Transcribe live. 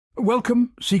Welcome,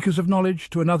 seekers of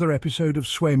knowledge, to another episode of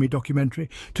Swamy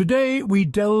documentary. Today we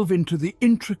delve into the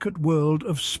intricate world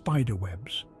of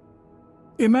spiderwebs.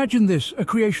 Imagine this, a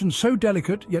creation so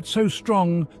delicate yet so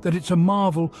strong that it's a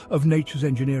marvel of nature's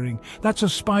engineering. That's a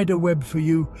spider web for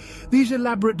you. These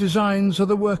elaborate designs are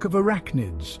the work of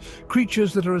arachnids,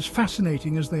 creatures that are as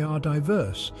fascinating as they are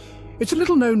diverse. It's a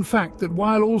little-known fact that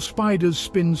while all spiders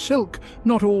spin silk,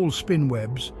 not all spin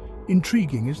webs.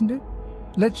 Intriguing, isn't it?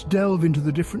 Let's delve into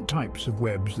the different types of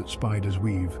webs that spiders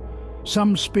weave.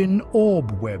 Some spin orb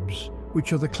webs,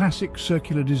 which are the classic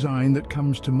circular design that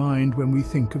comes to mind when we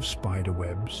think of spider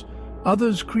webs.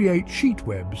 Others create sheet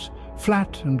webs,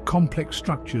 flat and complex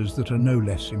structures that are no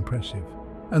less impressive.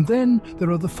 And then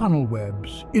there are the funnel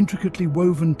webs, intricately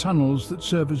woven tunnels that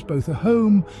serve as both a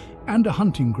home and a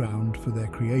hunting ground for their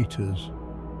creators.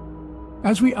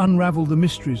 As we unravel the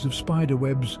mysteries of spider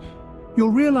webs, you'll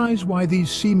realize why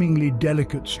these seemingly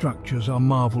delicate structures are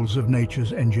marvels of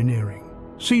nature's engineering.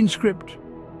 Scene script.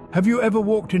 Have you ever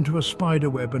walked into a spider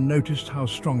web and noticed how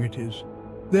strong it is?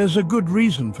 There's a good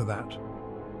reason for that.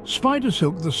 Spider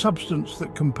silk, the substance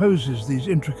that composes these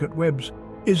intricate webs,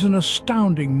 is an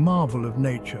astounding marvel of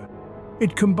nature.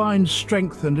 It combines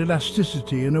strength and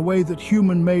elasticity in a way that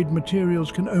human-made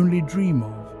materials can only dream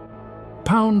of.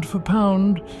 Pound for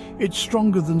pound, it's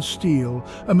stronger than steel,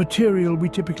 a material we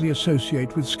typically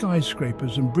associate with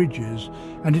skyscrapers and bridges,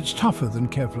 and it's tougher than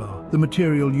Kevlar, the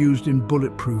material used in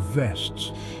bulletproof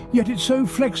vests. Yet it's so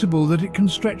flexible that it can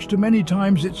stretch to many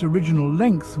times its original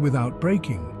length without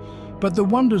breaking. But the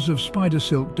wonders of spider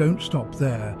silk don't stop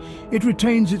there. It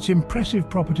retains its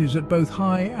impressive properties at both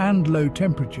high and low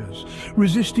temperatures,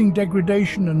 resisting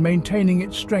degradation and maintaining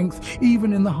its strength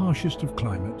even in the harshest of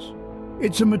climates.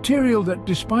 It's a material that,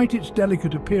 despite its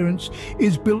delicate appearance,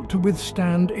 is built to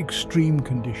withstand extreme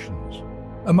conditions.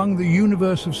 Among the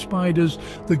universe of spiders,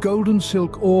 the golden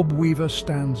silk orb weaver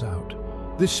stands out.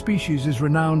 This species is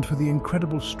renowned for the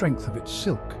incredible strength of its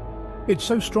silk. It's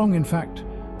so strong, in fact,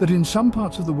 that in some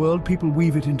parts of the world people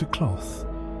weave it into cloth.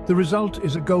 The result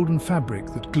is a golden fabric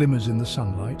that glimmers in the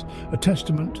sunlight, a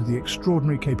testament to the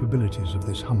extraordinary capabilities of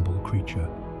this humble creature.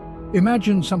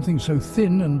 Imagine something so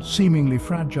thin and seemingly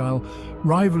fragile,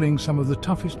 rivaling some of the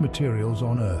toughest materials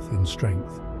on Earth in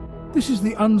strength. This is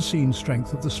the unseen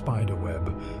strength of the spider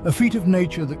web, a feat of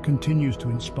nature that continues to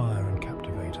inspire and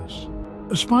captivate us.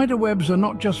 Spider webs are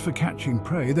not just for catching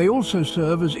prey, they also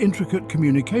serve as intricate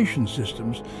communication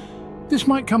systems. This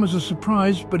might come as a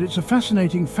surprise, but it's a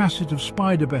fascinating facet of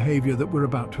spider behavior that we're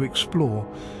about to explore.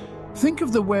 Think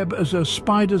of the web as a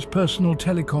spider's personal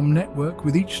telecom network,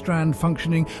 with each strand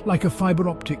functioning like a fiber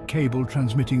optic cable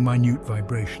transmitting minute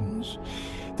vibrations.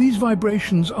 These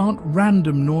vibrations aren't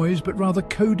random noise, but rather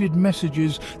coded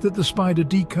messages that the spider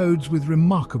decodes with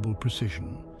remarkable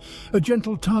precision. A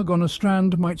gentle tug on a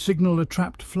strand might signal a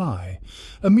trapped fly,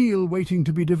 a meal waiting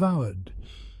to be devoured.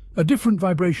 A different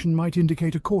vibration might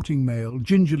indicate a courting male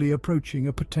gingerly approaching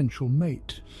a potential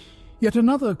mate. Yet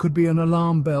another could be an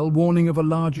alarm bell warning of a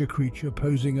larger creature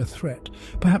posing a threat,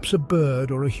 perhaps a bird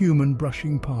or a human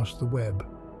brushing past the web.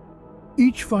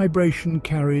 Each vibration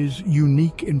carries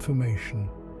unique information,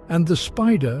 and the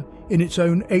spider, in its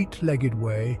own eight-legged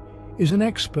way, is an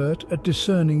expert at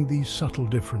discerning these subtle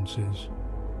differences.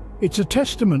 It's a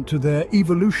testament to their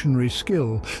evolutionary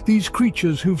skill, these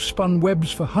creatures who've spun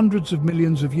webs for hundreds of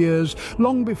millions of years,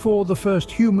 long before the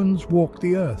first humans walked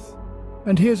the earth.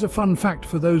 And here's a fun fact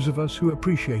for those of us who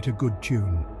appreciate a good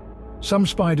tune. Some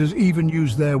spiders even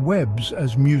use their webs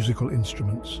as musical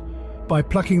instruments. By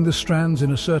plucking the strands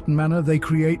in a certain manner, they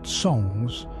create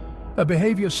songs. A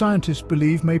behavior scientists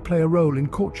believe may play a role in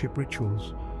courtship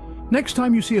rituals. Next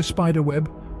time you see a spider web,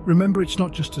 remember it's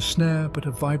not just a snare, but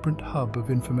a vibrant hub of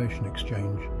information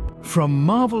exchange. From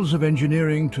marvels of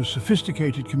engineering to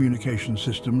sophisticated communication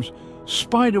systems,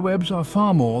 spider webs are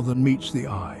far more than meets the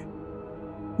eye.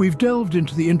 We've delved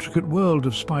into the intricate world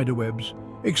of spiderwebs,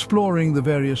 exploring the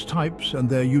various types and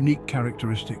their unique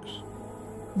characteristics.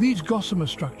 These gossamer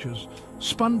structures,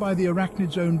 spun by the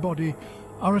arachnid's own body,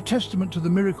 are a testament to the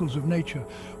miracles of nature.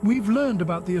 We've learned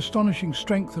about the astonishing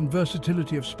strength and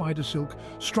versatility of spider silk,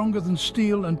 stronger than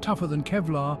steel and tougher than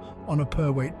Kevlar on a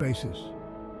per-weight basis.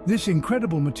 This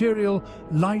incredible material,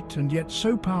 light and yet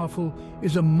so powerful,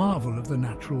 is a marvel of the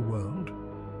natural world.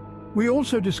 We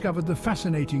also discovered the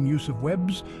fascinating use of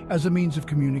webs as a means of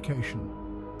communication.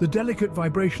 The delicate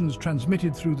vibrations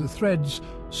transmitted through the threads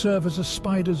serve as a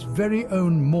spider's very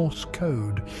own Morse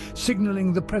code,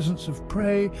 signaling the presence of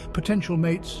prey, potential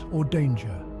mates, or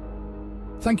danger.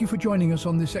 Thank you for joining us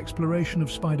on this exploration of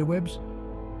spider webs.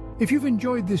 If you've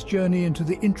enjoyed this journey into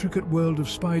the intricate world of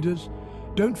spiders,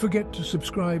 Don't forget to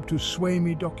subscribe to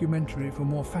Swamy Documentary for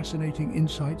more fascinating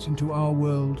insights into our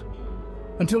world.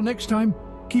 Until next time,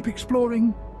 keep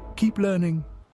exploring, keep learning,